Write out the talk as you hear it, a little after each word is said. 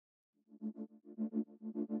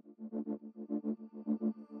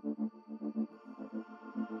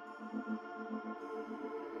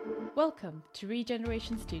Welcome to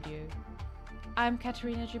Regeneration Studio. I'm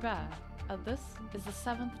Katerina Joubert, and this is the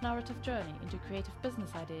 7th narrative journey into creative business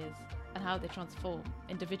ideas and how they transform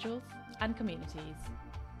individuals and communities.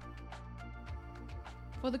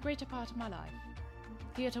 For the greater part of my life,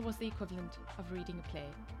 theatre was the equivalent of reading a play.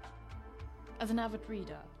 As an avid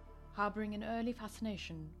reader, harbouring an early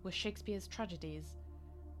fascination with Shakespeare's tragedies,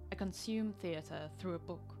 I consumed theatre through a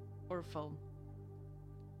book or a film.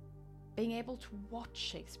 Being able to watch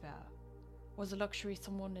Shakespeare was a luxury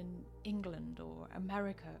someone in England or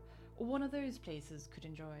America or one of those places could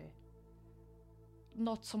enjoy.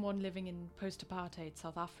 Not someone living in post-apartheid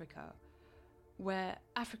South Africa, where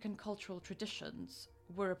African cultural traditions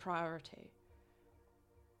were a priority.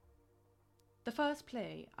 The first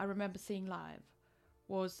play I remember seeing live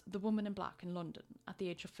was The Woman in Black in London at the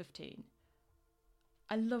age of 15.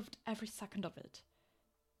 I loved every second of it.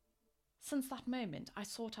 Since that moment, I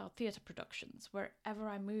sought out theatre productions wherever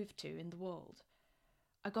I moved to in the world.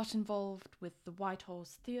 I got involved with the White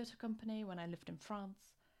Horse Theatre Company when I lived in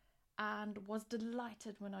France, and was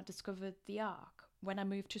delighted when I discovered the Arc when I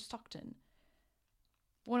moved to Stockton.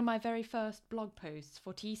 One of my very first blog posts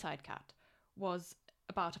for Teesside Cat was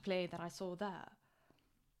about a play that I saw there.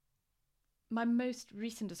 My most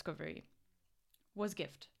recent discovery was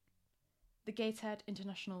GIFT, the Gateshead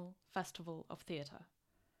International Festival of Theatre,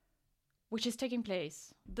 which is taking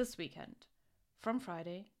place this weekend, from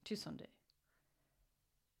Friday to Sunday.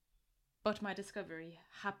 But my discovery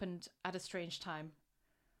happened at a strange time,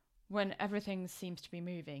 when everything seems to be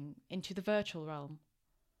moving into the virtual realm.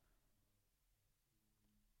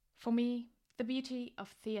 For me, the beauty of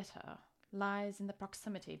theatre lies in the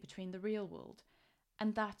proximity between the real world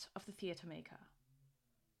and that of the theatre maker.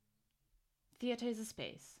 Theatre is a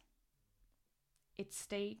space. Its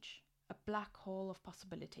stage, a black hole of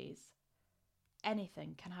possibilities.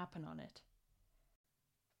 Anything can happen on it.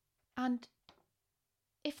 And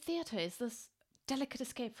if theatre is this delicate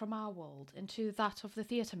escape from our world into that of the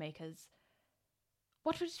theatre makers,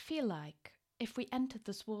 what would it feel like if we entered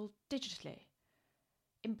this world digitally,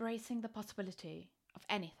 embracing the possibility of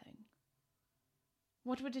anything?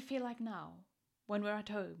 What would it feel like now, when we're at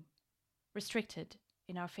home, restricted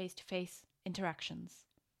in our face-to-face interactions?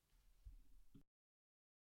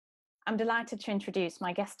 I'm delighted to introduce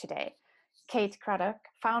my guest today, Kate Craddock,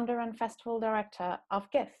 founder and festival director of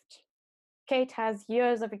GIFT. Kate has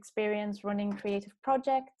years of experience running creative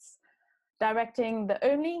projects, directing the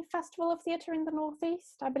only festival of theatre in the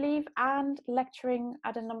Northeast, I believe, and lecturing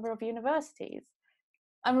at a number of universities.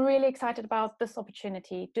 I'm really excited about this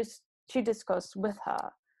opportunity to discuss with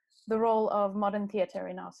her the role of modern theatre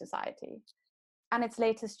in our society and its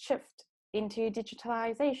latest shift into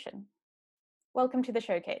digitalization. Welcome to the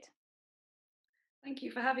show, Kate. Thank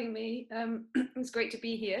you for having me. It's great to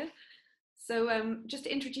be here. So just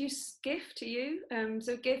to introduce GIFT to you.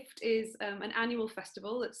 So GIFT is an annual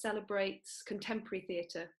festival that celebrates contemporary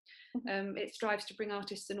theatre. It strives to bring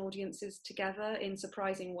artists and audiences together in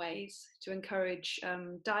surprising ways to encourage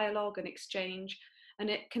dialogue and exchange, and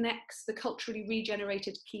it connects the culturally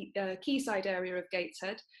regenerated quayside area of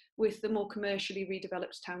Gateshead with the more commercially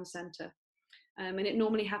redeveloped town centre. And it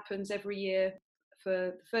normally happens every year for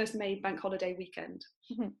the first May bank holiday weekend.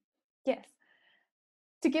 Yes.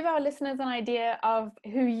 To give our listeners an idea of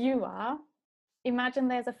who you are, imagine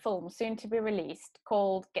there's a film soon to be released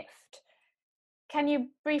called GIFT. Can you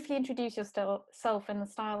briefly introduce yourself in the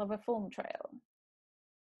style of a film trail?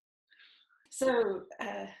 So,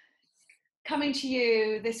 coming to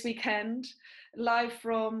you this weekend, live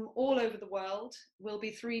from all over the world, will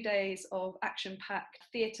be 3 days of action-packed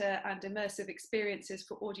theatre and immersive experiences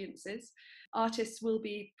for audiences. Artists will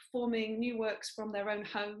be performing new works from their own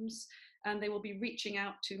homes, and they will be reaching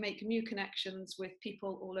out to make new connections with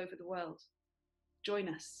people all over the world. Join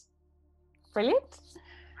us. Brilliant.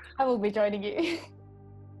 I will be joining you.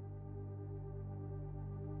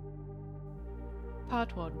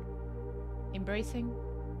 Part 1. Embracing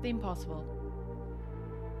the impossible.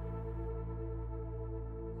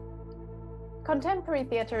 Contemporary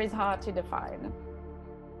theatre is hard to define.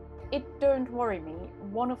 It Don't Worry Me,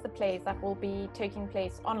 one of the plays that will be taking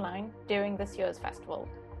place online during this year's festival,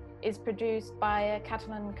 is produced by a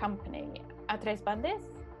Catalan company, A Tres Bandes,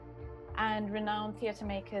 and renowned theatre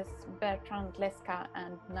makers Bertrand Lesca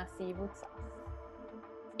and Nasi Boutsas.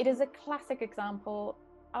 It is a classic example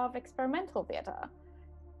of experimental theatre.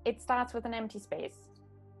 It starts with an empty space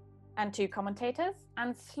and 2 commentators,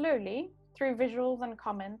 and slowly, through visuals and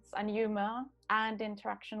comments and humour and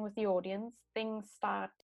interaction with the audience, things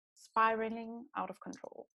start spiraling out of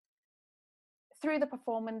control. Through the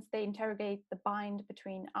performance, they interrogate the bind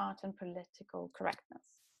between art and political correctness.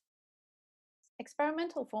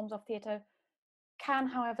 Experimental forms of theatre can,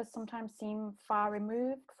 however, sometimes seem far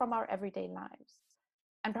removed from our everyday lives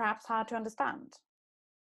and perhaps hard to understand.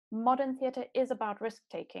 Modern theatre is about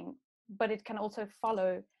risk-taking, but it can also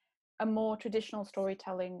follow a more traditional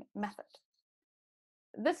storytelling method.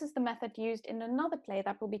 This is the method used in another play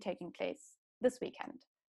that will be taking place this weekend,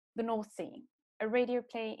 The North Sea, a radio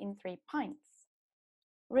play in 3 pints.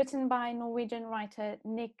 Written by Norwegian writer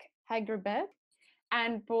Nick Hagerberg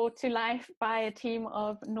and brought to life by a team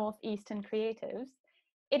of Northeastern creatives,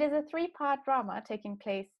 it is a 3-part drama taking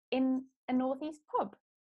place in a Northeast pub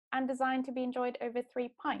and designed to be enjoyed over 3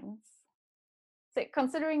 pints. So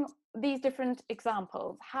considering these different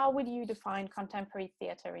examples, how would you define contemporary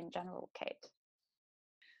theatre in general, Kate?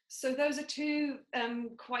 So those are two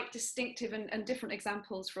quite distinctive and different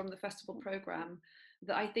examples from the festival programme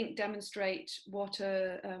that I think demonstrate what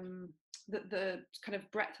the kind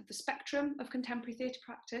of breadth of the spectrum of contemporary theatre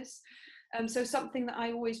practice. So something that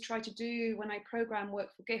I always try to do when I programme work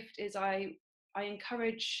for GIFT is I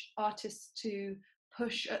encourage artists to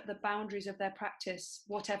push at the boundaries of their practice,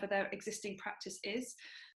 whatever their existing practice is.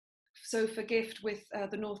 So for GIFT with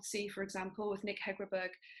the North Sea, for example, with Nick Hegerberg,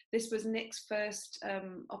 this was Nick's first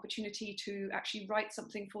opportunity to actually write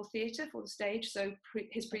something for theatre, for the stage. So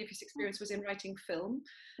his previous experience was in writing film.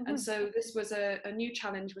 And so this was a new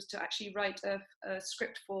challenge, was to actually write a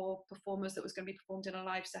script for performers that was going to be performed in a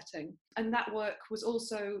live setting. And that work was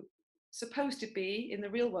also supposed to be, in the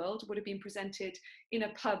real world, would have been presented in a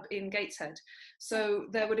pub in Gateshead. So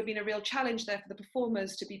there would have been a real challenge there for the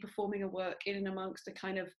performers to be performing a work in and amongst a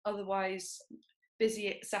kind of otherwise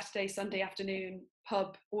busy Saturday, Sunday afternoon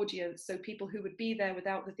pub audience. So people who would be there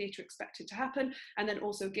without the theatre expected to happen, and then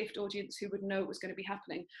also GIFT audience who would know it was going to be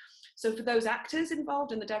happening. So for those actors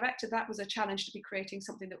involved and the director, that was a challenge to be creating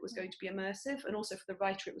something that was going to be immersive, and also for the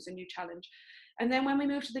writer, it was a new challenge. And then when we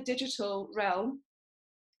moved to the digital realm,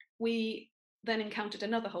 we then encountered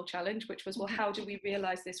another whole challenge, which was, well, how do we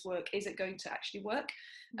realize this work? Is it going to actually work?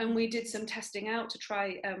 And we did some testing out to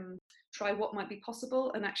try what might be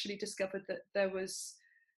possible, and actually discovered that there was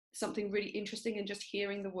something really interesting in just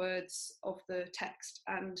hearing the words of the text.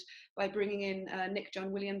 And by bringing in Nick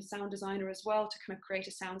John Williams, sound designer as well, to kind of create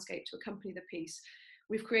a soundscape to accompany the piece,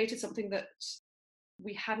 we've created something that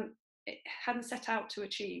we hadn't set out to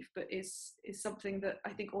achieve, but is something that I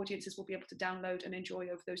think audiences will be able to download and enjoy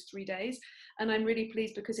over those 3 days. And I'm really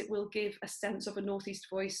pleased because it will give a sense of a Northeast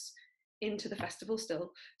voice into the festival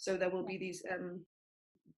still. So there will be these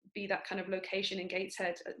be that kind of location in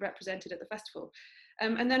Gateshead represented at the festival.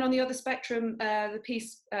 And then on the other spectrum, the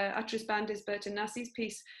piece Atris Bandis, Burton Nassi's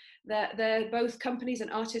piece, they're both companies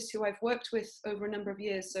and artists who I've worked with over a number of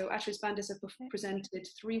years. So Atris Bandis have presented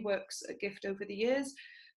 3 works at GIFT over the years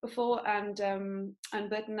before, and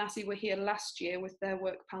Burton Nassi were here last year with their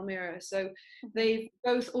work Palmyra. So they've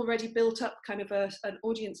both already built up kind of an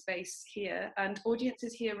audience base here, and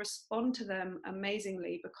audiences here respond to them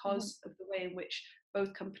amazingly because of the way in which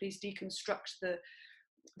both companies deconstruct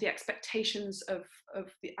the expectations of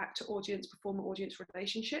the actor audience, performer audience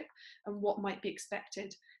relationship, and what might be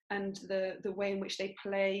expected, and the way in which they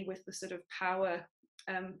play with the sort of power,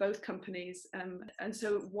 both companies, and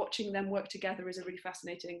so watching them work together is a really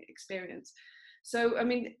fascinating experience. So I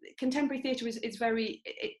mean, contemporary theatre is very,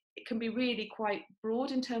 it can be really quite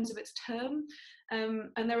broad in terms of its term,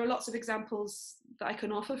 and there are lots of examples that I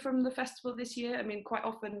can offer from the festival this year. I mean, quite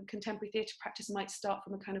often contemporary theatre practice might start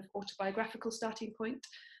from a kind of autobiographical starting point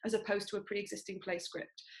as opposed to a pre-existing play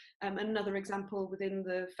script. Another example within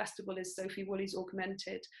the festival is Sophie Woolley's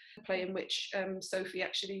Augmented, a play in which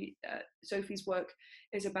Sophie's work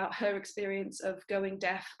is about her experience of going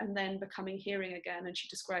deaf and then becoming hearing again, and she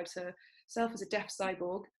describes herself as a deaf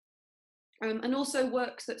cyborg. And also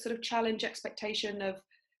works that sort of challenge expectation of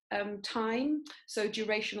time, so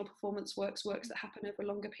durational performance works that happen over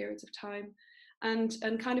longer periods of time, and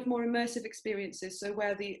kind of more immersive experiences, so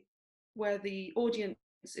where the audience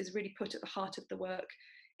is really put at the heart of the work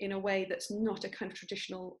in a way that's not a kind of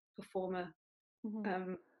traditional performer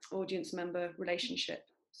audience member relationship.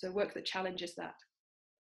 So work that challenges that.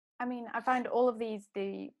 I mean, I find all of these,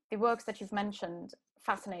 the works that you've mentioned,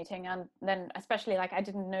 fascinating, and then especially, like, I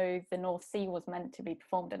didn't know the North Sea was meant to be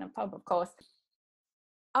performed in a pub, of course.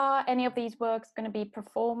 Are any of these works going to be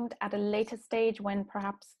performed at a later stage when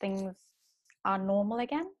perhaps things are normal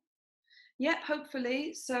again? Yeah,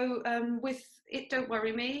 hopefully. So with It Don't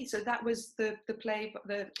Worry Me, so that was the play,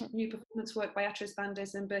 the new performance work by Atris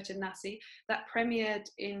Bandis and Burton Nassi, that premiered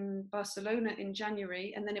in Barcelona in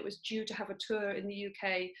January, and then it was due to have a tour in the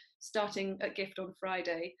UK starting at GIFT on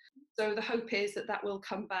Friday. So the hope is that will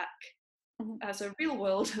come back as a real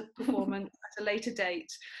world performance at a later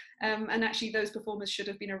date. And actually those performers should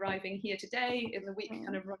have been arriving here today in the week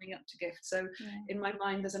kind of running up to Gift. So in my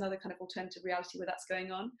mind, there's another kind of alternative reality where that's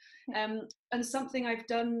going on. And something I've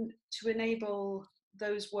done to enable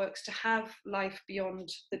those works to have life beyond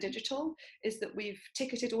the digital is that we've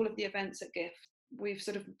ticketed all of the events at Gift. We've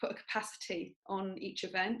sort of put a capacity on each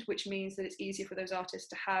event, which means that it's easier for those artists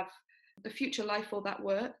to have the future life for that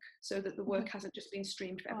work, so that the work hasn't just been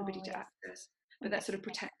streamed for everybody to access, but that sort of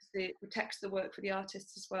protects the work for the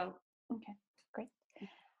artists as well. Okay, great.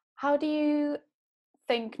 How do you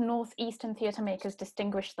think Northeastern theatre makers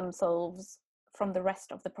distinguish themselves from the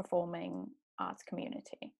rest of the performing arts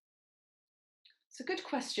community? It's a good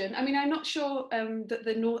question. I mean, I'm not sure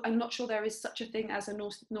that I'm not sure there is such a thing as a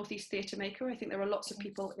Northeast theatre maker. I think there are lots of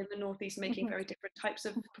people in the Northeast making very different types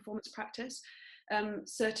of performance practice.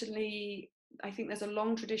 Certainly, I think there's a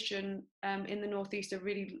long tradition in the Northeast, a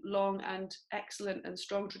really long and excellent and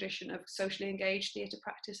strong tradition of socially engaged theatre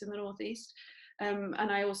practice in the Northeast. And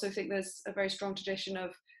I also think there's a very strong tradition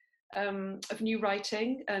of new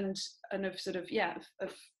writing and of sort of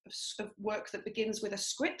of work that begins with a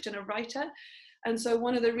script and a writer. And so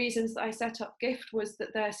one of the reasons that I set up Gift was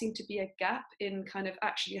that there seemed to be a gap in kind of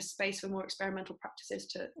actually a space for more experimental practices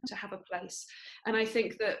to have a place. And I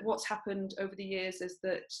think that what's happened over the years is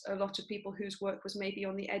that a lot of people whose work was maybe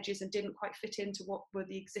on the edges and didn't quite fit into what were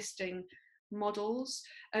the existing models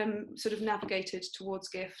sort of navigated towards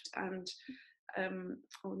Gift and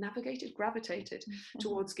gravitated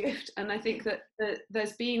towards Gift. And I think that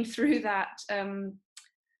there's been through that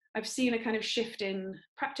I've seen a kind of shift in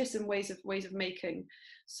practice and ways of making.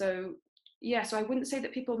 So I wouldn't say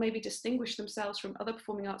that people maybe distinguish themselves from other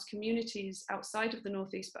performing arts communities outside of the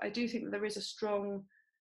Northeast, but I do think that there is a strong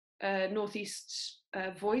Northeast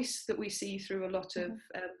voice that we see through a lot of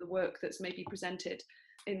the work that's maybe presented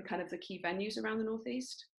in kind of the key venues around the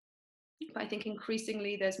Northeast. But I think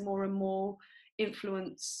increasingly there's more and more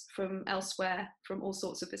influence from elsewhere, from all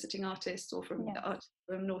sorts of visiting artists or from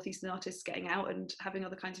Northeastern artists getting out and having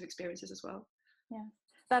other kinds of experiences as well. Yeah,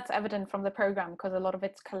 that's evident from the program because a lot of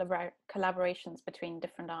it's collaborations between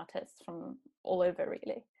different artists from all over,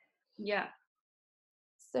 really. Yeah.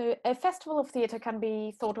 So a festival of theatre can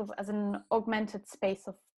be thought of as an augmented space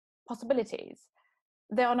of possibilities.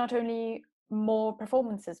 There are not only more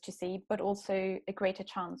performances to see, but also a greater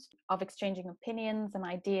chance of exchanging opinions and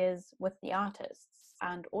ideas with the artists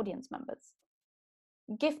and audience members.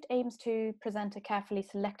 Gift aims to present a carefully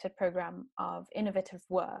selected program of innovative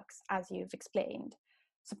works, as you've explained,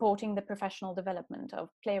 supporting the professional development of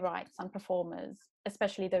playwrights and performers,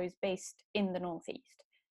 especially those based in the Northeast.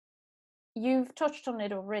 You've touched on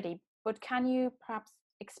it already, but can you perhaps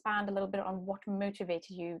expand a little bit on what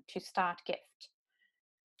motivated you to start Gift?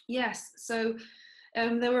 Yes, so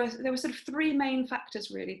there were sort of three main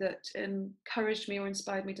factors really that encouraged me or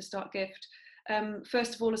inspired me to start Gift.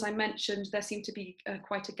 First of all, as I mentioned, there seemed to be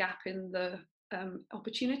quite a gap in the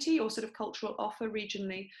opportunity or sort of cultural offer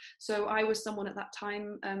regionally. So I was someone at that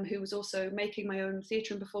time who was also making my own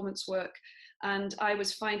theatre and performance work, and I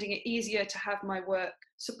was finding it easier to have my work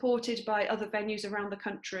supported by other venues around the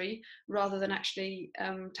country rather than actually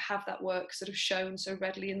to have that work sort of shown so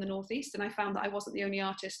readily in the Northeast. And I found that I wasn't the only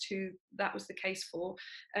artist who that was the case for,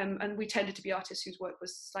 and we tended to be artists whose work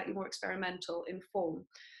was slightly more experimental in form.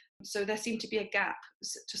 So there seemed to be a gap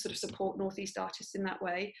to sort of support Northeast artists in that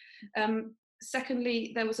way.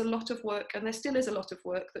 Secondly, there was a lot of work, and there still is a lot of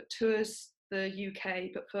work, that tours the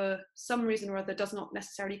UK, but for some reason or other does not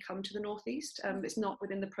necessarily come to the Northeast. It's not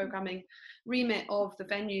within the programming remit of the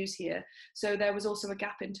venues here. So there was also a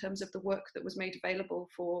gap in terms of the work that was made available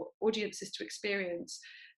for audiences to experience.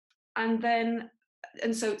 So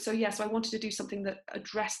I wanted to do something that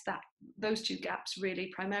addressed those two gaps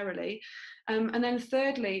really primarily. And then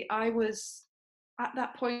thirdly, I was at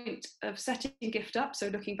that point of setting Gift up, so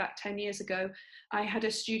looking back 10 years ago, I had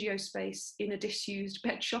a studio space in a disused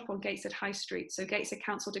bed shop on Gateshead High Street. So Gateshead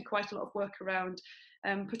Council did quite a lot of work around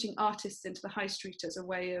putting artists into the high street as a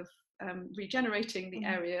way of regenerating the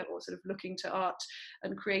area, or sort of looking to art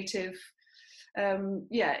and creative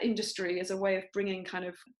industry as a way of bringing kind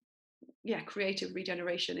of creative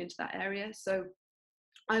regeneration into that area. So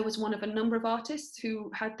I was one of a number of artists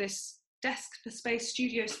who had this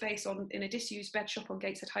studio space in a disused bed shop on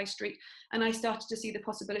Gateshead High Street, and I started to see the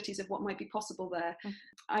possibilities of what might be possible there.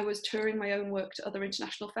 I was touring my own work to other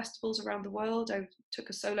international festivals around the world. I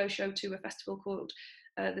took a solo show to a festival called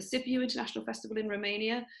the Sibiu International Festival in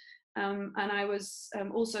Romania, and I was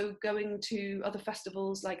also going to other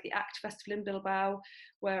festivals like the ACT Festival in Bilbao,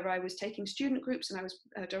 where I was taking student groups and I was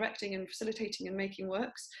directing and facilitating and making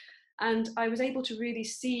works. And I was able to really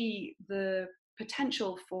see the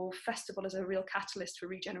potential for festival as a real catalyst for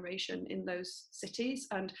regeneration in those cities,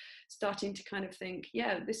 and starting to kind of think,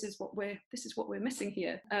 yeah, this is what we're missing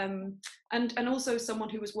here. And also, someone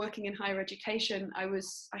who was working in higher education, I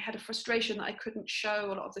had a frustration that I couldn't show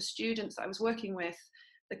a lot of the students that I was working with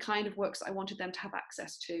the kind of works that I wanted them to have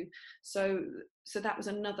access to. So that was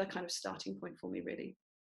another kind of starting point for me, really.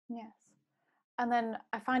 Yes. And then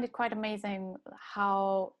I find it quite amazing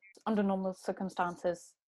how, under normal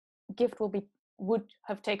circumstances, Gift would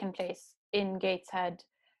have taken place in Gateshead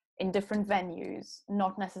in different venues,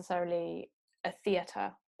 not necessarily a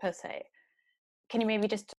theatre per se. Can you maybe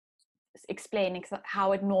just explain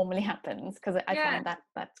how it normally happens? Because I find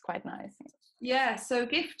that's quite nice. Yeah, so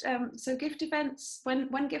Gift events,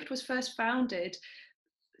 when Gift was first founded,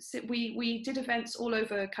 we did events all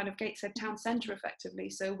over kind of Gateshead town centre effectively.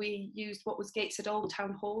 So we used what was Gateshead Old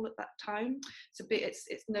Town Hall at that time.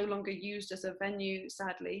 It's no longer used as a venue,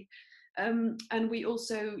 sadly. And we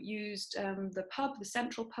also used the pub, the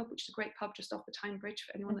Central Pub, which is a great pub just off the Tyne Bridge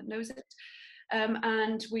for anyone that knows it.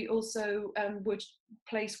 And we also would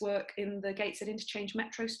place work in the Gateshead Interchange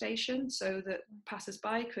metro station so that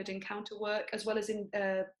passers-by could encounter work, as well as in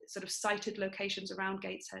sort of sited locations around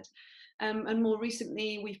Gateshead. And more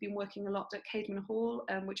recently, we've been working a lot at Caedmon Hall,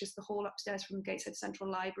 which is the hall upstairs from Gateshead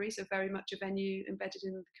Central Library, so very much a venue embedded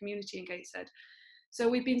in the community in Gateshead. So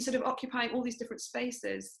we've been sort of occupying all these different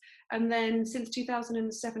spaces. And then since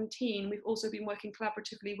 2017, we've also been working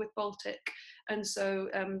collaboratively with Baltic. And so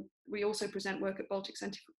we also present work at Baltic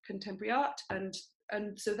Centre for Contemporary Art. And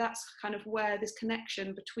so that's kind of where this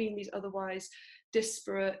connection between these otherwise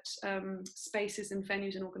disparate spaces and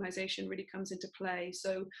venues and organisation really comes into play.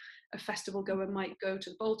 So a festival goer might go to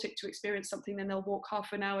the Baltic to experience something, then they'll walk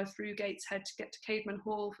half an hour through Gateshead to get to Caedmon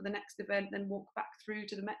Hall for the next event, then walk back through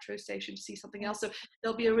to the metro station to see something else. So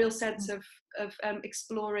there'll be a real sense of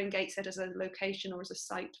exploring Gateshead as a location or as a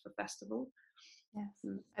site for festival. Yes,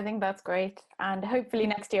 I think that's great, and hopefully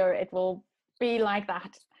next year it will be like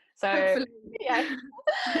that. So hopefully. Yeah.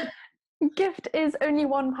 Gift is only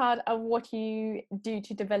one part of what you do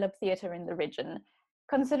to develop theatre in the region.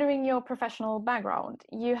 Considering your professional background,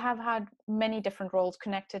 you have had many different roles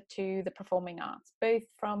connected to the performing arts, both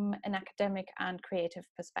from an academic and creative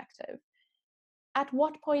perspective. At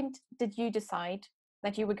what point did you decide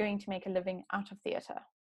that you were going to make a living out of theatre?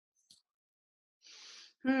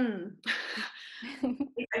 I'm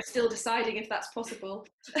still deciding if that's possible.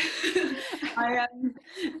 I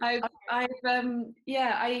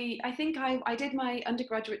think I did my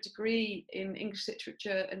undergraduate degree in English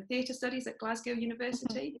literature and theatre studies at Glasgow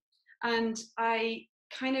University, and I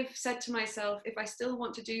kind of said to myself, if I still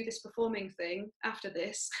want to do this performing thing after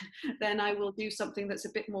this, then I will do something that's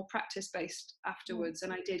a bit more practice-based afterwards.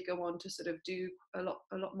 And I did go on to sort of do a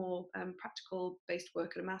lot more practical-based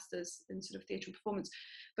work at a master's in sort of theatre and performance.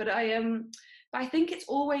 But I think it's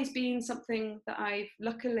always been something that I've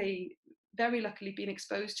very luckily been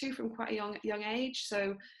exposed to from quite a young age.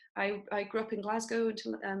 So I grew up in Glasgow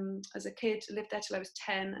until as a kid, lived there till I was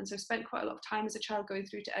 10, and so spent quite a lot of time as a child going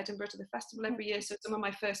through to Edinburgh to the festival every year. So some of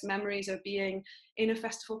my first memories of being in a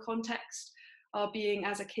festival context are being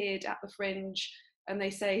as a kid at the Fringe, and they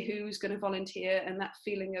say who's going to volunteer, and that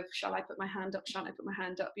feeling of shall I put my hand up, shan't I put my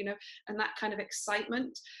hand up, you know, and that kind of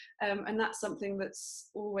excitement, and that's something that's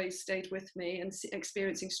always stayed with me, and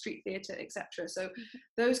experiencing street theatre, etc. So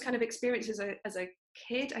those kind of experiences as a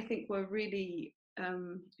kid, I think, were really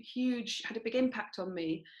huge, had a big impact on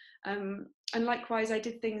me. And likewise, I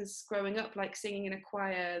did things growing up like singing in a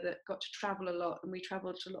choir that got to travel a lot, and we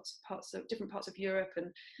traveled to different parts of Europe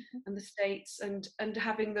and the States, and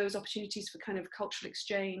having those opportunities for kind of cultural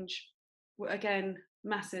exchange were again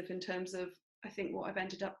massive in terms of, I think, what I've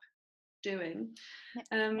ended up doing.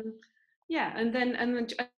 And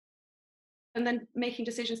then making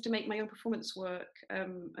decisions to make my own performance work,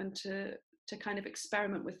 and to kind of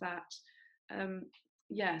experiment with that.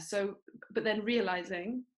 But then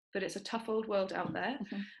realizing that it's a tough old world out there,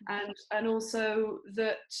 and also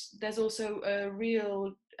that there's also a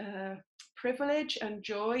real privilege and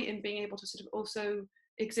joy in being able to sort of also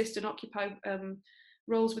exist and occupy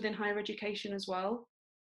roles within higher education as well,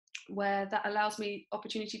 where that allows me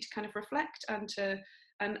opportunity to kind of reflect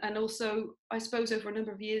and also, I suppose, over a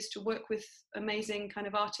number of years to work with amazing kind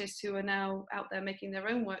of artists who are now out there making their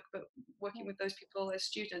own work, but working with those people as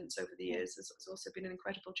students over the years has also been an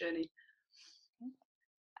incredible journey.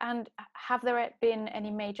 And have there been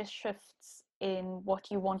any major shifts in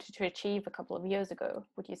what you wanted to achieve a couple of years ago,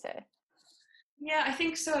 would you say? Yeah, I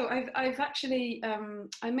think so. I've actually,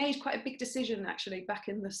 I made quite a big decision actually back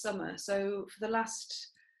in the summer. So for the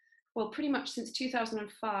last well, pretty much since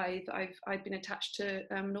 2005, I've been attached to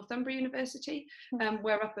Northumbria University,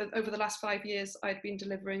 where over the last 5 years I've been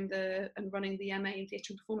delivering and running the MA in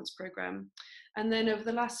Theatre and Performance programme. And then over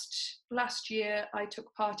the last year, I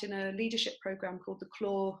took part in a leadership programme called the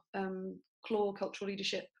CLAW Cultural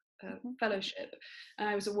Leadership Fellowship, and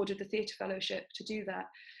I was awarded the Theatre Fellowship to do that.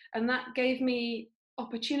 And that gave me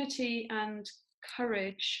opportunity and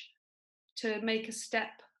courage to make a step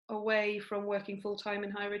away from working full-time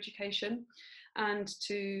in higher education and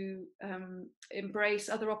to embrace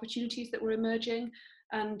other opportunities that were emerging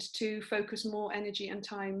and to focus more energy and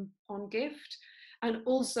time on GIFT, and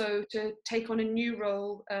also to take on a new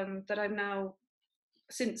role that I'm now,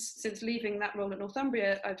 since leaving that role at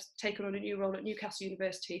Northumbria, I've taken on a new role at Newcastle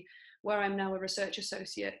University, where I'm now a research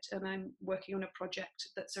associate, and I'm working on a project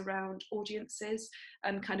that's around audiences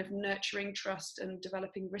and kind of nurturing trust and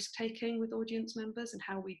developing risk-taking with audience members and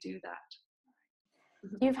how we do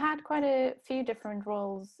that. You've had quite a few different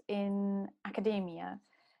roles in academia.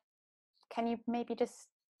 Can you maybe just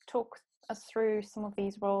talk us through some of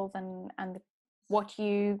these roles and what's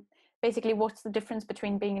the difference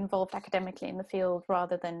between being involved academically in the field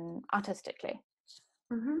rather than artistically?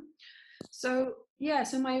 So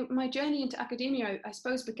my journey into academia, I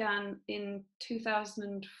suppose, began in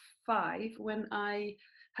 2005 when I'd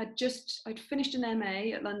finished an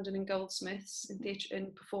MA at London and Goldsmiths in theatre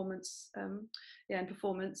in performance,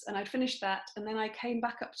 and I'd finished that, and then I came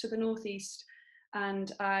back up to the Northeast,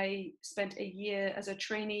 and I spent a year as a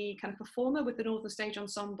trainee kind of performer with the Northern Stage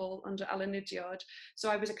Ensemble under Alan Nidyard. So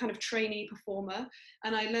I was a kind of trainee performer,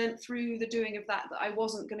 and I learned through the doing of that I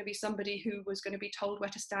wasn't going to be somebody who was going to be told where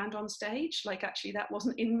to stand on stage. Like, actually that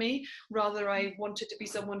wasn't in me. Rather, I wanted to be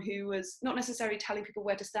someone who was not necessarily telling people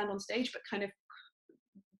where to stand on stage, but kind of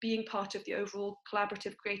being part of the overall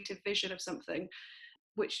collaborative creative vision of something,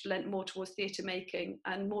 which lent more towards theatre making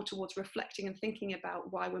and more towards reflecting and thinking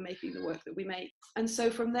about why we're making the work that we make. And so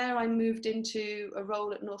from there, I moved into a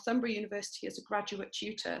role at Northumbria University as a graduate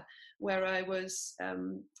tutor, where I was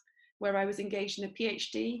engaged in a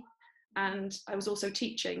PhD, and I was also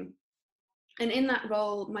teaching. And in that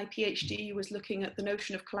role, my PhD was looking at the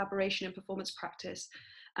notion of collaboration in performance practice.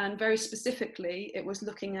 And very specifically, it was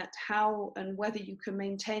looking at how and whether you can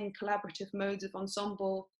maintain collaborative modes of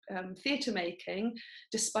ensemble theatre making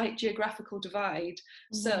despite geographical divide.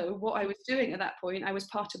 So what I was doing at that point, I was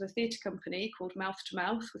part of a theatre company called Mouth to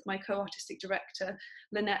Mouth with my co-artistic director,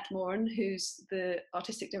 Lynette Moran, who's the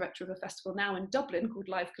artistic director of a festival now in Dublin called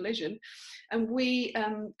Live Collision. And we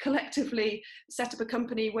collectively set up a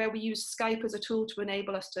company where we use Skype as a tool to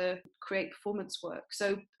enable us to create performance work.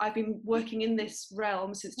 So I've been working in this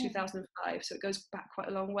realm since 2005, so it goes back quite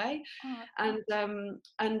a long way. And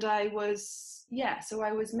I was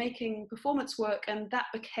making performance work, and that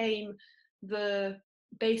became the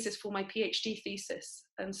basis for my PhD thesis.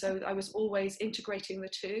 And so I was always integrating the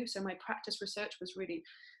two. So my practice research was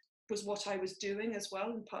what I was doing as well,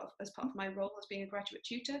 and as part of my role as being a graduate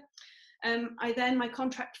tutor. My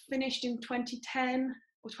contract finished in 2010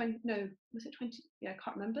 or 20, no, was it 20? Yeah, I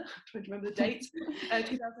can't remember. I'm trying to remember the dates.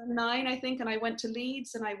 2009, I think, and I went to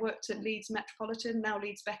Leeds, and I worked at Leeds Metropolitan, now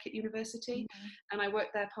Leeds Beckett University, and I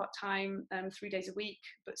worked there part-time 3 days a week,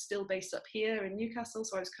 but still based up here in Newcastle,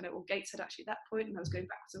 so I was kind of, Gateshead actually at that point, and I was going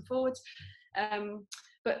backwards and forwards.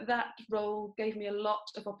 But that role gave me a lot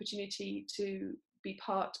of opportunity to be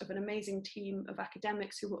part of an amazing team of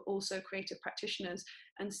academics who were also creative practitioners,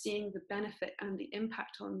 and seeing the benefit and the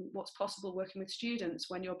impact on what's possible working with students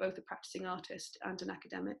when you're both a practicing artist and an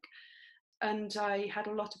academic. And I had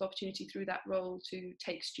a lot of opportunity through that role to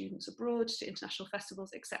take students abroad to international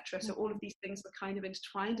festivals, etc. So all of these things were kind of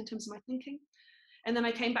intertwined in terms of my thinking. And then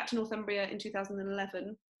I came back to Northumbria in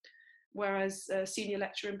 2011, where I was a senior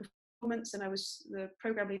lecturer in performance, and I was the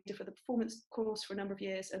programme leader for the performance course for a number of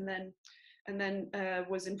years, and then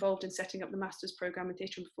was involved in setting up the master's programme in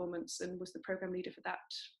theatre and performance, and was the programme leader for that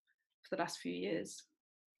for the last few years.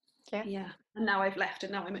 Yeah. And now I've left,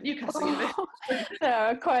 and now I'm at Newcastle University. There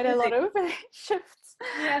are quite a lot of shifts.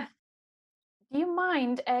 Yeah. Do you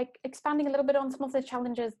mind expanding a little bit on some of the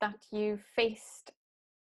challenges that you faced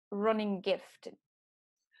running GIFT?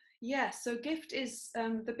 Yeah, so GIFT is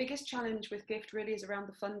the biggest challenge with GIFT really is around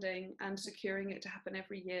the funding and securing it to happen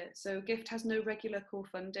every year. So GIFT has no regular core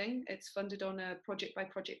funding. It's funded on a project by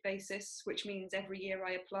project basis, which means every year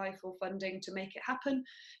I apply for funding to make it happen.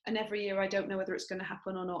 And every year I don't know whether it's going to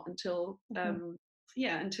happen or not until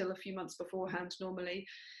until a few months beforehand normally.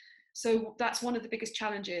 So that's one of the biggest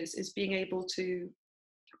challenges, is being able to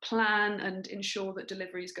plan and ensure that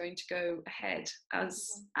delivery is going to go ahead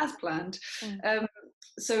as planned.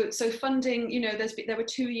 So funding, there were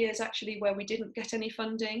 2 years actually where we didn't get any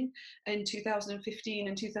funding, in 2015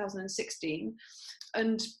 and 2016,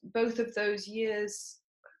 and both of those years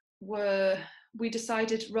we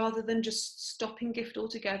decided, rather than just stopping GIFT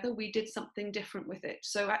altogether, we did something different with it.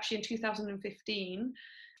 So actually in 2015,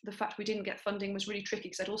 the fact we didn't get funding was really tricky,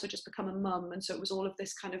 because I'd also just become a mum, and so it was all of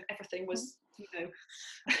this kind of, everything was,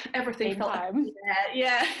 everything felt like,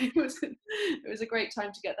 yeah it was a great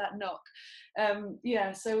time to get that knock.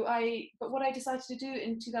 But what I decided to do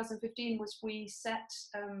in 2015 was we set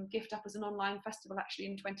GIFT up as an online festival actually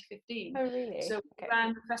in 2015. Oh, really? So we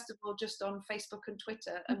ran the festival just on Facebook and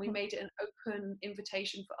Twitter, and we made it an open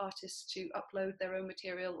invitation for artists to upload their own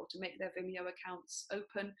material or to make their Vimeo accounts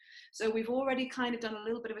open. So we've already kind of done a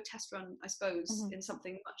little bit of a test run, I suppose, in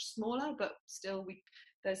something much smaller, but still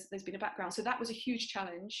there's been a background. So that was a huge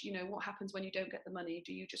challenge. What happens when you don't get the money?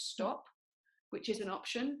 Do you just stop, which is an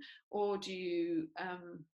option, or do you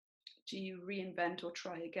reinvent or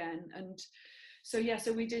try again? And so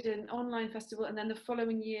we did an online festival, and then the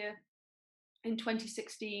following year in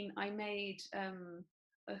 2016 I made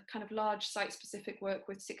a kind of large site-specific work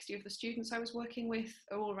with 60 of the students I was working with,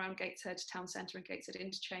 all around Gateshead Town Centre and Gateshead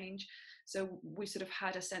Interchange. So we sort of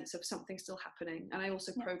had a sense of something still happening. And I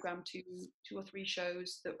also programmed two or three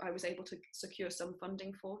shows that I was able to secure some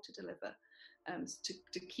funding for to deliver,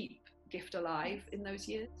 to keep GIFT alive in those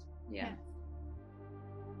years.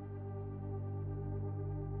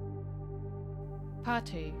 Part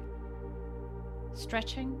 2.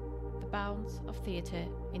 Stretching the bounds of theatre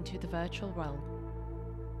into the virtual realm.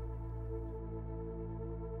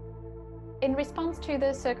 In response to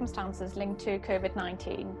the circumstances linked to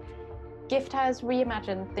COVID-19, GIFT has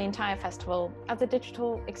reimagined the entire festival as a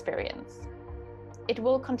digital experience. It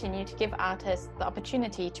will continue to give artists the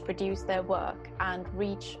opportunity to produce their work and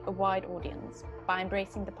reach a wide audience by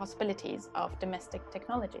embracing the possibilities of domestic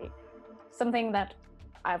technology, something that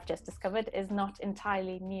I've just discovered is not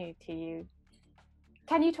entirely new to you.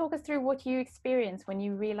 Can you talk us through what you experienced when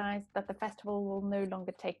you realized that the festival will no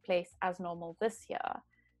longer take place as normal this year,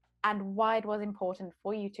 and why it was important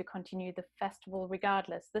for you to continue the festival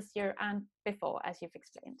regardless this year and before, as you've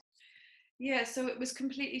explained? Yeah, so it was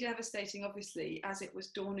completely devastating, obviously, as it was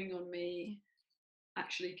dawning on me,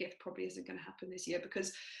 actually GIFT probably isn't going to happen this year,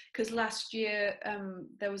 because last year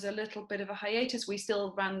there was a little bit of a hiatus. We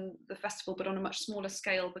still ran the festival, but on a much smaller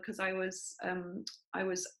scale, because I was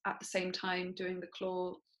at the same time doing the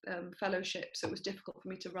CLAW fellowship, so it was difficult for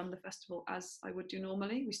me to run the festival as I would do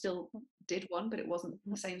normally. We still did one, but it wasn't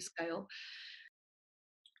the same scale.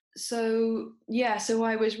 So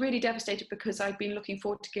I was really devastated, because I'd been looking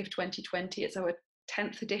forward to GIFT 2020. It's our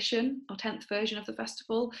 10th edition, or 10th version of the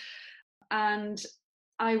festival, and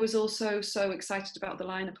I was also so excited about the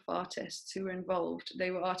lineup of artists who were involved.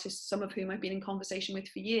 They were artists, some of whom I've been in conversation with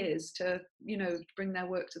for years, to bring their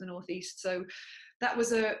work to the Northeast. So it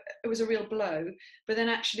was a real blow. But then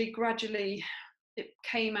actually gradually it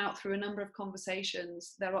came out through a number of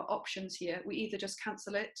conversations. There are options here. We either just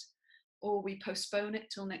cancel it, or we postpone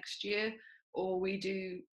it till next year, or we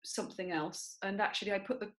do something else. And actually I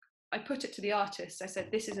put it to the artists. I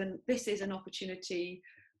said, this is an opportunity.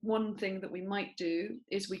 One thing that we might do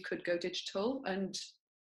is we could go digital, and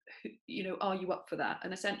are you up for that?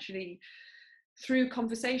 And essentially through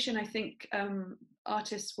conversation, I think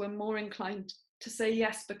artists were more inclined to say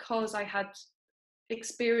yes, because I had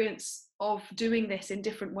experience of doing this in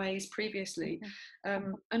different ways previously,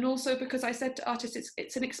 and also because I said to artists,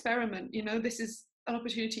 it's an experiment. This is an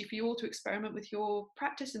opportunity for you all to experiment with your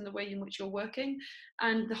practice and the way in which you're working,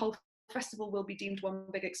 and the whole festival will be deemed one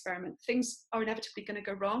big experiment. Things are inevitably going to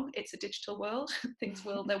go wrong. It's a digital world. There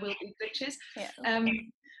will be glitches,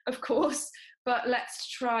 of course, but let's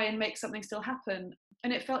try and make something still happen.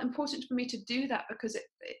 And it felt important for me to do that, because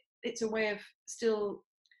it's a way of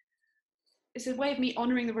me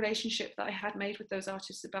honouring the relationship that I had made with those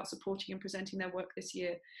artists about supporting and presenting their work this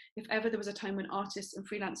year. If ever there was a time when artists and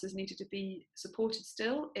freelancers needed to be supported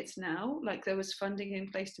still, it's now. Like, there was funding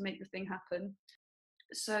in place to make the thing happen.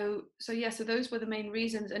 So those were the main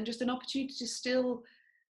reasons, and just an opportunity to still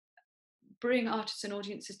bring artists and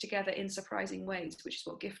audiences together in surprising ways, which is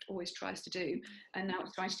what GIFT always tries to do. And now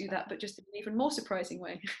it's trying to do that, but just in an even more surprising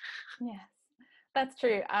way. Yes, that's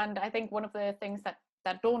true. And I think one of the things that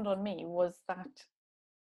dawned on me was that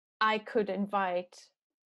I could invite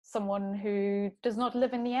someone who does not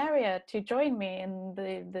live in the area to join me in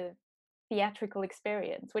the theatrical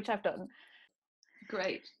experience, which I've done.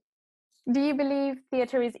 Great. Do you believe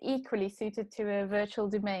theatre is equally suited to a virtual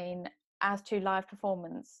domain as to live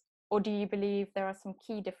performance, Or do you believe there are some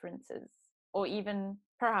key differences, or even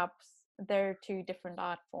perhaps they're two different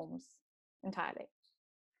art forms entirely?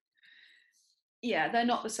 Yeah, they're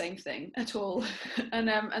not the same thing at all. And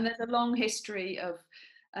there's a long history of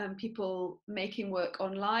people making work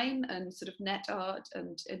online and sort of net art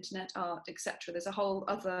and internet art, etc. There's a whole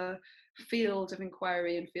other field of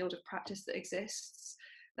inquiry and field of practice that exists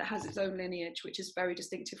that has its own lineage, which is very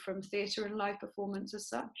distinctive from theatre and live performance as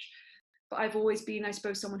such. But I've always been, I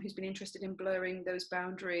suppose, someone who's been interested in blurring those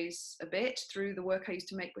boundaries a bit through the work I used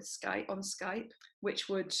to make with Skype on Skype, which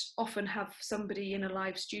would often have somebody in a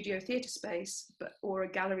live studio theatre space or a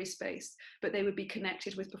gallery space, but they would be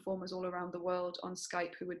connected with performers all around the world on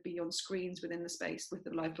Skype who would be on screens within the space with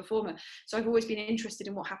the live performer. So I've always been interested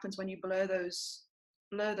in what happens when you blur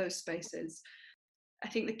those spaces. I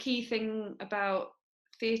think the key thing about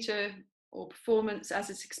theatre or performance as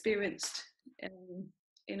it's experienced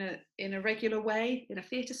in a regular way, in a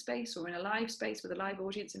theatre space or in a live space with a live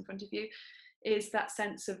audience in front of you, is that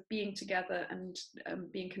sense of being together and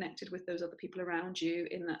being connected with those other people around you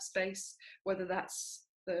in that space. Whether that's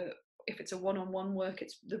if it's a one-on-one work,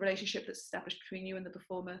 it's the relationship that's established between you and the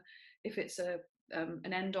performer. If it's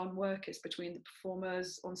an end-on work, it's between the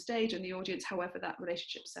performers on stage and the audience, however that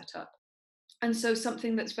relationship's set up. And so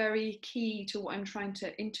something that's very key to what I'm trying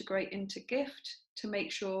to integrate into GIFT to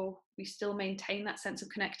make sure we still maintain that sense of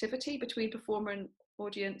connectivity between performer and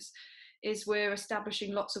audience is we're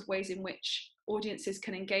establishing lots of ways in which audiences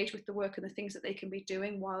can engage with the work and the things that they can be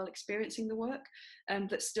doing while experiencing the work,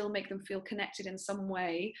 that still make them feel connected in some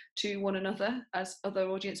way to one another as other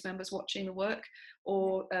audience members watching the work,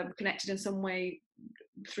 or connected in some way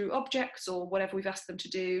through objects or whatever we've asked them to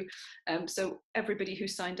do. So everybody who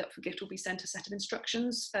signed up for GIFT will be sent a set of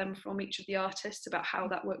instructions from each of the artists about how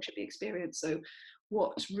that work should be experienced. So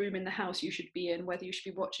what room in the house you should be in, whether you should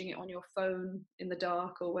be watching it on your phone in the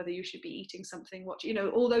dark or whether you should be eating something,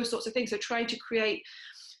 all those sorts of things. So trying to create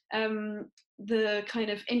the kind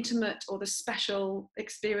of intimate or the special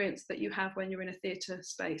experience that you have when you're in a theatre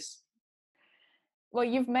space. Well,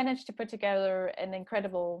 you've managed to put together an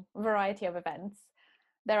incredible variety of events.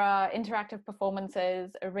 There are interactive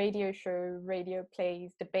performances, a radio show, radio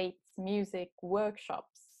plays, debates, music,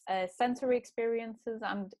 workshops, sensory experiences,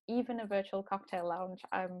 and even a virtual cocktail lounge.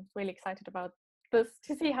 I'm really excited about this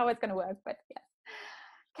to see how it's going to work, but yes.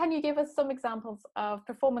 Can you give us some examples of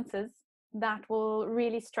performances that will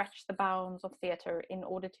really stretch the bounds of theatre in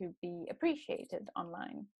order to be appreciated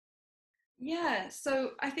online? Yeah,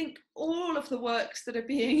 so I think all of the works that are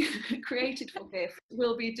being created for GIFT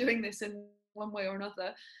will be doing this in one way or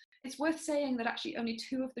another. It's worth saying that actually only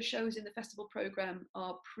 2 of the shows in the festival programme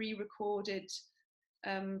are pre-recorded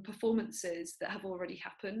performances that have already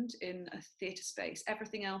happened in a theatre space.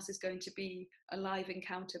 Everything else is going to be a live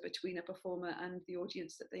encounter between a performer and the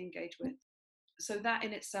audience that they engage with. So that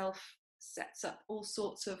in itself sets up all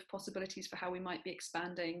sorts of possibilities for how we might be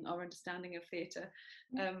expanding our understanding of theatre,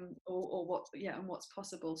 or what's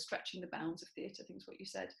possible, stretching the bounds of theatre, I think is what you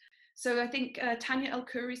said. So I think Tanya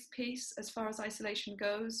El-Khoury's piece, As Far as Isolation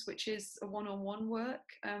Goes, which is a one-on-one work,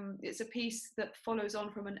 it's a piece that follows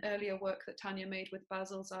on from an earlier work that Tanya made with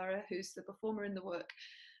Basil Zara, who's the performer in the work,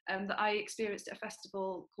 that I experienced at a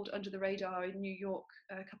festival called Under the Radar in New York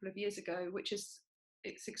a couple of years ago,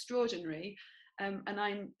 it's extraordinary. And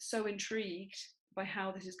I'm so intrigued by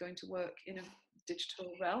how this is going to work in a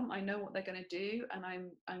digital realm. I know what they're going to do, and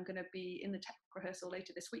I'm going to be in the tech rehearsal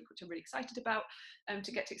later this week, which I'm really excited about,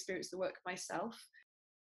 to get to experience the work myself.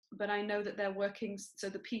 But I know that they're working, so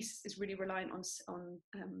the piece is really reliant on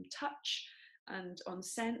touch and on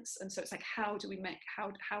sense, and so it's like, how do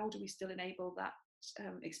we still enable that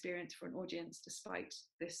experience for an audience despite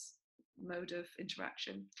this mode of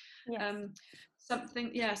interaction? Yes.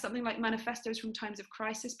 Something like Manifestos from Times of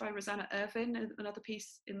Crisis by Rosanna Irvin, another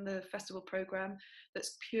piece in the festival program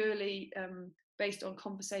that's purely based on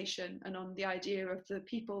conversation and on the idea of the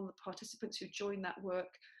participants who join that work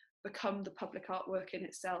become the public artwork in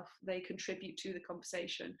itself. They contribute to the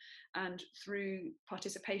conversation, and through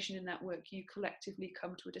participation in that work you collectively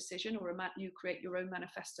come to a decision, or you create your own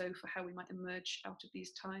manifesto for how we might emerge out of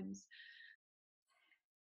these times.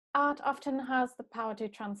 Art often has the power to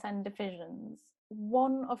transcend divisions.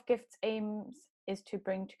 One of GIFT's aims is to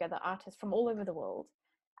bring together artists from all over the world,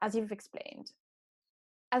 as you've explained.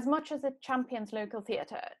 As much as it champions local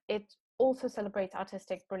theatre, it also celebrates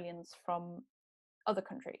artistic brilliance from other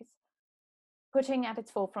countries, putting at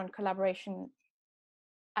its forefront collaboration,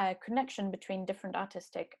 connection between different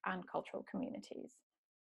artistic and cultural communities.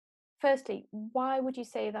 Firstly, why would you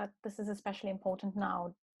say that this is especially important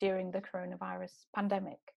now during the coronavirus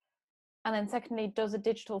pandemic? And then secondly, does a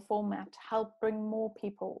digital format help bring more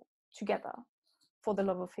people together for the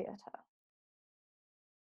love of theatre?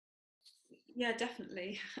 Yeah,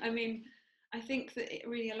 definitely. I mean, I think that it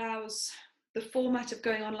really allows the format of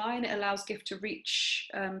going online. It allows GIFT to reach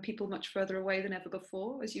people much further away than ever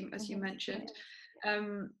before, as you mentioned.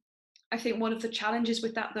 I think one of the challenges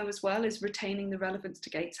with that, though, as well, is retaining the relevance to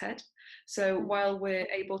Gateshead. So while we're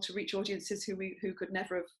able to reach audiences who could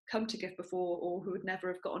never have come to GIFT before, or who would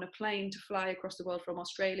never have got on a plane to fly across the world from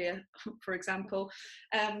Australia, for example,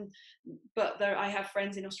 but I have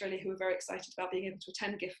friends in Australia who are very excited about being able to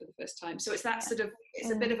attend GIFT for the first time. So it's that sort of,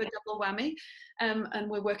 it's a bit of a double whammy, and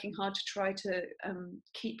we're working hard to try to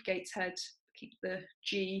keep Gateshead, keep the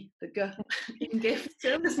G, the G in GIFT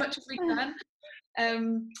still as much as we can.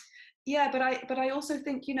 But I also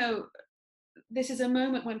think, you know, this is a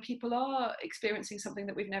moment when people are experiencing something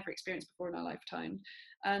that we've never experienced before in our lifetime,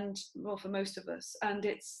 and well, for most of us, and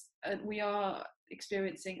we are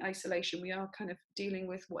experiencing isolation. We are kind of dealing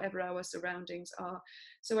with whatever our surroundings are.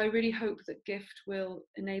 So I really hope that GIFT will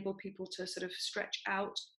enable people to sort of stretch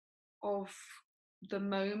out of the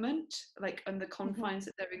moment, like, and the confines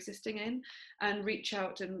that they're existing in, and reach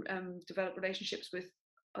out and develop relationships with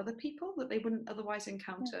other people that they wouldn't otherwise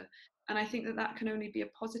encounter. And I think that can only be a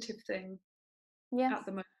positive thing at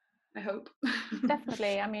the moment, I hope.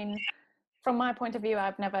 Definitely. I mean, from my point of view,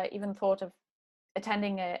 I've never even thought of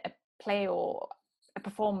attending a play or a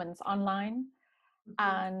performance online.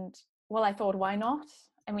 And well, I thought, why not?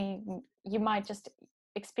 I mean, you might just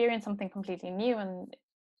experience something completely new, and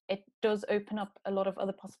it does open up a lot of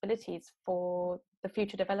other possibilities for the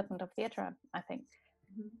future development of theatre, I think.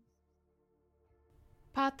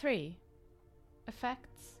 Part 3.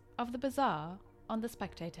 Effects of the Bazaar on the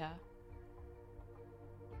spectator.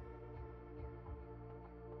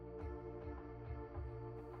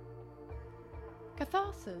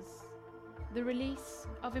 Catharsis, the release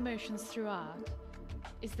of emotions through art,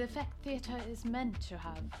 is the effect theatre is meant to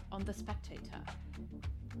have on the spectator.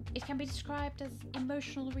 It can be described as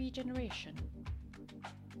emotional regeneration.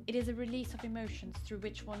 It is a release of emotions through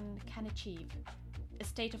which one can achieve a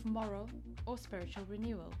state of moral or spiritual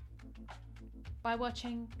renewal. By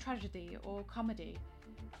watching tragedy or comedy,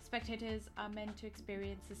 spectators are meant to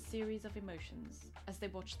experience a series of emotions as they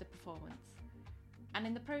watch the performance, and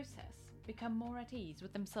in the process become more at ease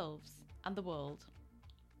with themselves and the world.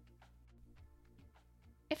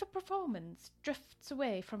 If a performance drifts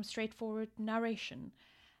away from straightforward narration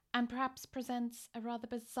and perhaps presents a rather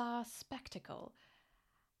bizarre spectacle,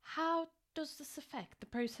 how does this affect the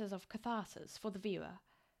process of catharsis for the viewer?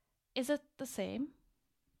 Is it the same?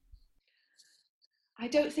 I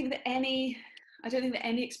don't think that any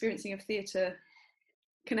experiencing of theatre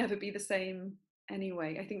can ever be the same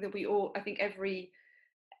anyway. I think that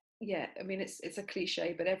I mean, it's a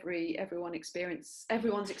cliche, but everyone's experience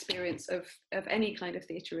of any kind of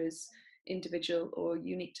theatre is individual or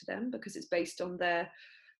unique to them, because it's based on their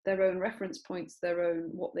own reference points, their own,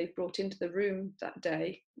 what they've brought into the room that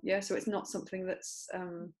day. So it's not something that's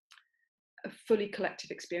a fully collective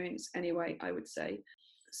experience anyway, I would say.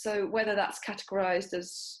 So whether that's categorized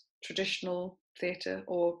as traditional theatre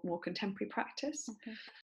or more contemporary practice,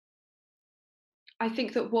 I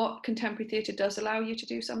think that what contemporary theatre does allow you to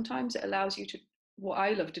do sometimes, it allows you to, what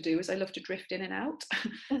I love to do is I love to drift in and out.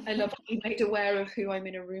 I love to be made aware of who I'm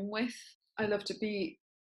in a room with. I love to be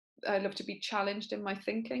challenged in my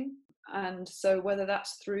thinking. And so whether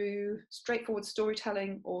that's through straightforward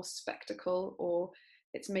storytelling or spectacle, or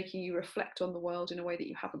it's making you reflect on the world in a way that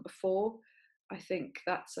you haven't before, I think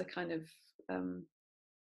that's a kind of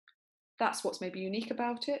that's what's maybe unique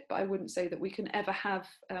about it. But I wouldn't say that we can ever have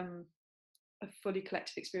a fully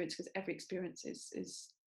collective experience, because every experience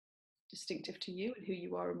is distinctive to you and who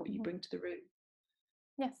you are and what you bring to the room.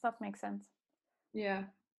 Yes, that makes sense. Yeah.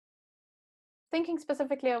 Thinking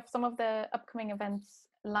specifically of some of the upcoming events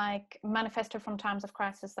like Manifesto from Times of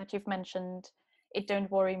Crisis that you've mentioned, It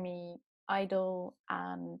Don't Worry Me, Idle,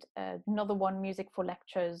 and another one, Music for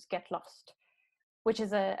Lectures, Get Lost, which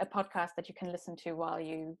is a podcast that you can listen to while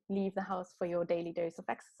you leave the house for your daily dose of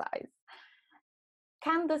exercise.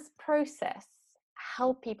 Can this process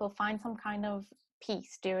help people find some kind of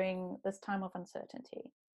peace during this time of uncertainty?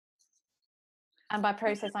 And by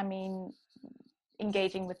process, I mean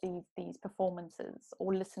engaging with these performances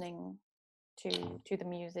or listening to the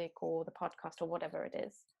music or the podcast or whatever it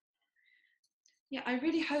is. Yeah, I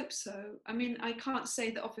really hope so. I mean, I can't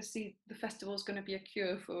say that obviously the festival is going to be a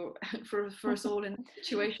cure for us all in this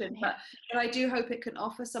situation, but I do hope it can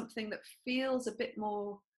offer something that feels a bit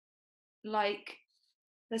more like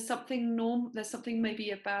there's something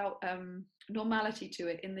maybe about normality to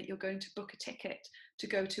it, in that you're going to book a ticket to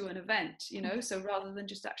go to an event, you know. So rather than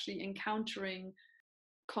just actually encountering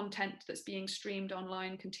content that's being streamed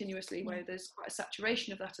online continuously, where there's quite a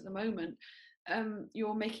saturation of that at the moment,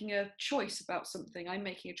 you're making a choice about something. I'm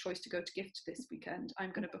making a choice to go to Gift this weekend.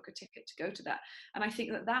 I'm going to book a ticket to go to that. And I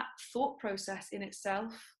think that thought process in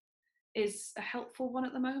itself is a helpful one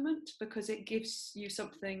at the moment, because it gives you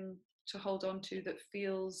something to hold on to that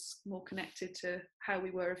feels more connected to how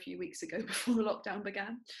we were a few weeks ago before the lockdown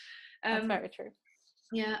began. That's very true.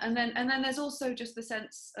 Yeah, and then there's also just the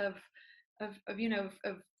sense of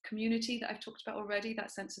community that I've talked about already.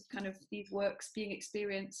 That sense of kind of these works being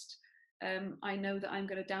experienced. I know that I'm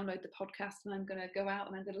going to download the podcast and I'm going to go out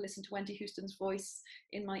and I'm going to listen to Wendy Houston's voice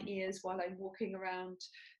in my ears while I'm walking around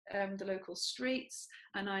the local streets,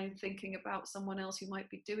 and I'm thinking about someone else who might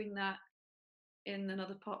be doing that in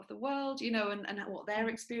another part of the world, you know, and what their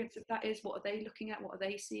experience of that is. What are they looking at? What are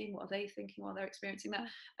they seeing? What are they thinking while they're experiencing that?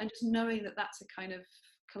 And just knowing that that's a kind of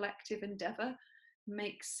collective endeavor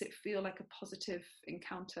makes it feel like a positive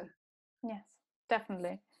encounter. Yes,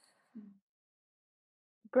 definitely.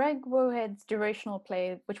 Greg Wohead's durational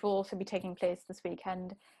play, which will also be taking place this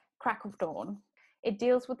weekend, Crack of Dawn, it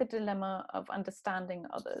deals with the dilemma of understanding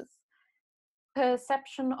others.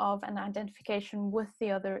 Perception of and identification with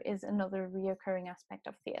the other is another reoccurring aspect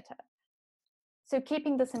of theatre. So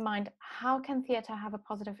keeping this in mind, how can theatre have a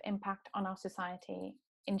positive impact on our society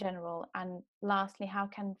in general? And lastly, how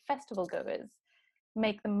can festival goers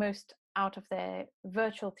make the most out of their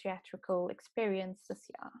virtual theatrical experience this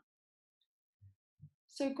year?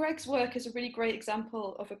 So Greg's work is a really great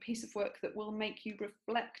example of a piece of work that will make you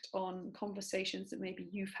reflect on conversations that maybe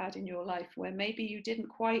you've had in your life, where maybe you didn't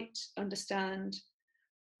quite understand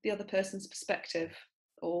the other person's perspective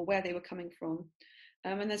or where they were coming from.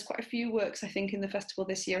 And there's quite a few works, I think, in the festival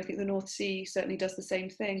this year. I think the North Sea certainly does the same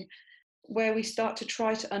thing, where we start to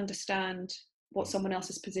try to understand what someone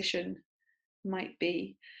else's position might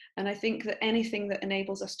be. And I think that anything that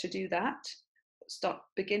enables us to do that,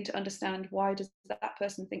 begin to understand, why does that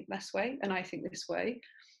person think this way and I think this way,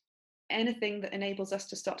 anything that enables us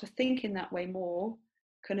to start to think in that way more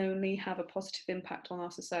can only have a positive impact on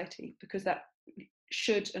our society, because that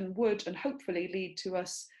should and would and hopefully lead to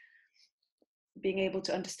us being able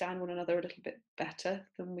to understand one another a little bit better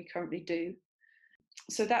than we currently do.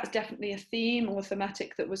 So that's definitely a theme or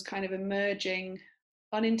thematic that was kind of emerging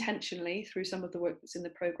unintentionally through some of the work that's in the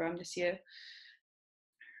programme this year.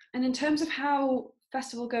 And in terms of how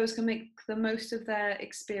festival goers can make the most of their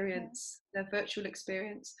experience, their virtual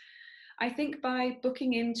experience, I think by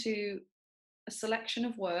booking into a selection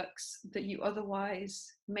of works that you otherwise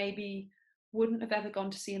maybe wouldn't have ever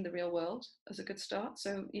gone to see in the real world as a good start.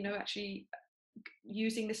 So, you know, actually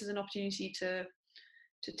using this as an opportunity to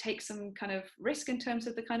take some kind of risk in terms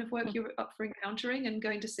of the kind of work you're up for encountering and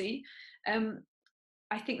going to see.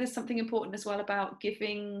 I think there's something important as well about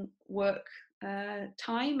giving work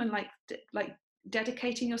time and like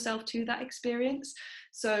dedicating yourself to that experience.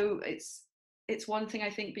 So it's one thing,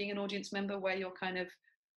 I think, being an audience member where you're kind of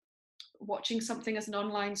watching something as an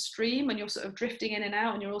online stream and you're sort of drifting in and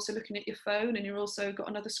out, and you're also looking at your phone and you're also got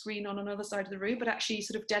another screen on another side of the room, but actually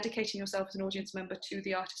sort of dedicating yourself as an audience member to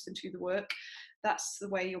the artist and to the work. That's the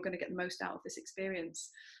way you're going to get the most out of this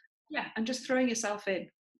experience. Yeah, and just throwing yourself in.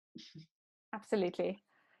 Absolutely.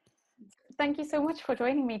 Thank you so much for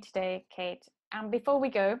joining me today, Kate. And before we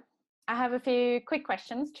go, I have a few quick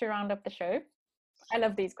questions to round up the show. I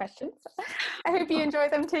love these questions. I hope you enjoy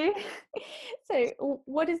them too. So,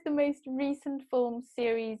 what is the most recent film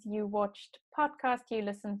series you watched, podcast you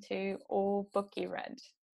listened to, or book you read?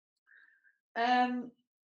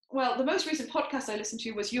 Well, the most recent podcast I listened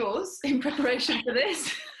to was yours in preparation for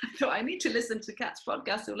this. I thought I need to listen to Kat's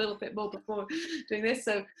podcast a little bit more before doing this.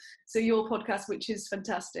 So your podcast, which is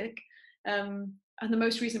fantastic. And the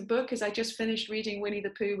most recent book is I just finished reading Winnie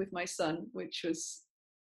the Pooh with my son, which was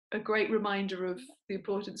a great reminder of the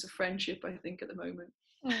importance of friendship, I think, at the moment.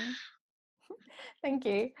 Thank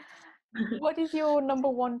you. What is your number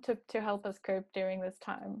one tip to help us cope during this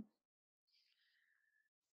time?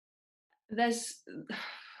 There's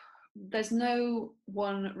no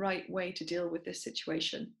one right way to deal with this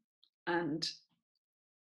situation. And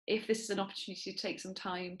if this is an opportunity to take some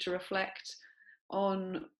time to reflect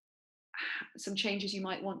on some changes you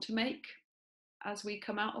might want to make as we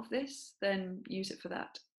come out of this, then use it for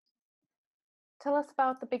that. Tell us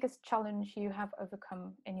about the biggest challenge you have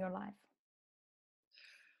overcome in your life.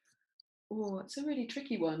 Oh, it's a really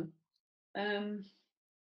tricky one. I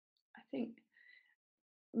think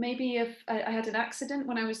maybe if I had an accident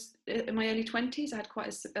when I was in my early 20s. I had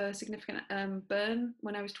quite a significant burn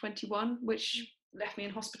when I was 21, which left me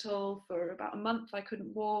in hospital for about a month. I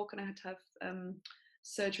couldn't walk and I had to have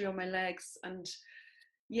surgery on my legs. And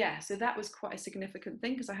yeah, so that was quite a significant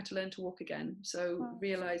thing because I had to learn to walk again. So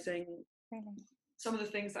realizing some of the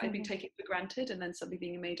things that I'd been taking for granted, and then suddenly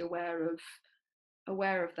being made aware of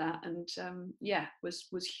that, and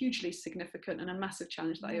was hugely significant and a massive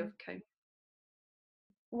challenge that I overcame.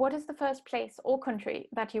 What is the first place or country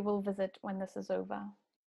that you will visit when this is over?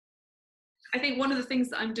 I think one of the things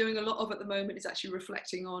that I'm doing a lot of at the moment is actually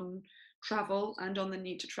reflecting on travel and on the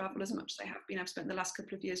need to travel as much as I have been. I've spent the last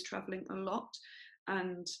couple of years traveling a lot,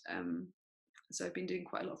 and so I've been doing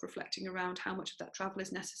quite a lot of reflecting around how much of that travel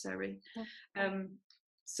is necessary.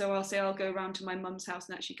 So I'll say I'll go around to my mum's house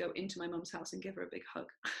and actually go into my mum's house and give her a big hug.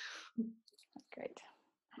 That's great.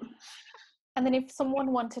 And then if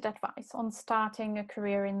someone wanted advice on starting a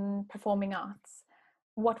career in performing arts,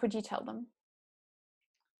 what would you tell them?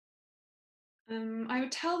 I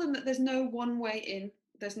would tell them that there's no one way in,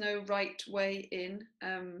 there's no right way in,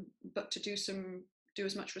 but to do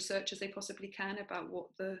as much research as they possibly can about what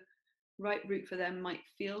the right route for them might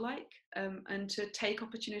feel like, and to take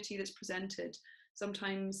opportunity that's presented.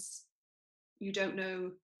 Sometimes you don't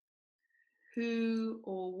know who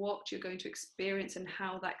or what you're going to experience and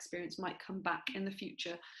how that experience might come back in the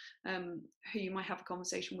future, who you might have a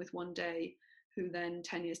conversation with one day, who then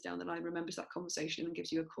 10 years down the line remembers that conversation and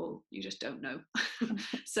gives you a call. You just don't know.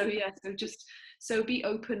 So be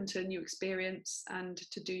open to new experience and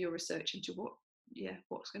to do your research into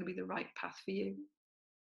what's going to be the right path for you.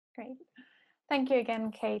 Great. Thank you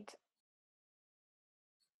again, Kate.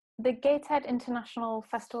 The Gateshead International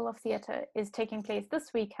Festival of Theatre is taking place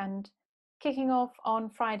this weekend, kicking off on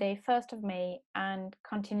Friday, 1st of May, and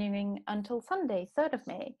continuing until Sunday, 3rd of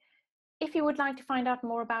May. If you would like to find out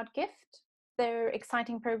more about GIFT, their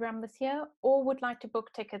exciting program this year, or would like to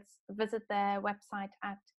book tickets, visit their website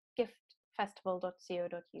at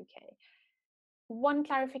giftfestival.co.uk. One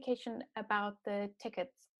clarification about the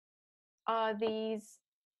tickets. Are these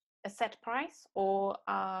a set price, or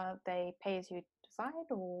are they pay as you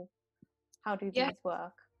decide, or how do these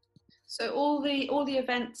work? So all the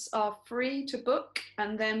events are free to book,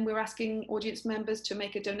 and then we're asking audience members to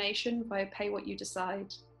make a donation via Pay What You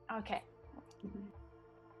Decide. Okay.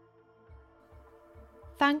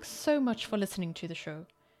 Thanks so much for listening to the show.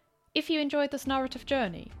 If you enjoyed this narrative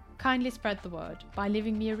journey, kindly spread the word by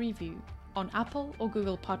leaving me a review on Apple or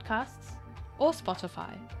Google Podcasts or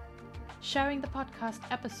Spotify. Sharing the podcast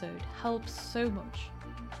episode helps so much,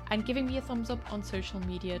 and giving me a thumbs up on social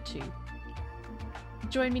media too.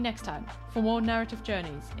 Join me next time for more narrative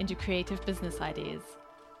journeys into creative business ideas.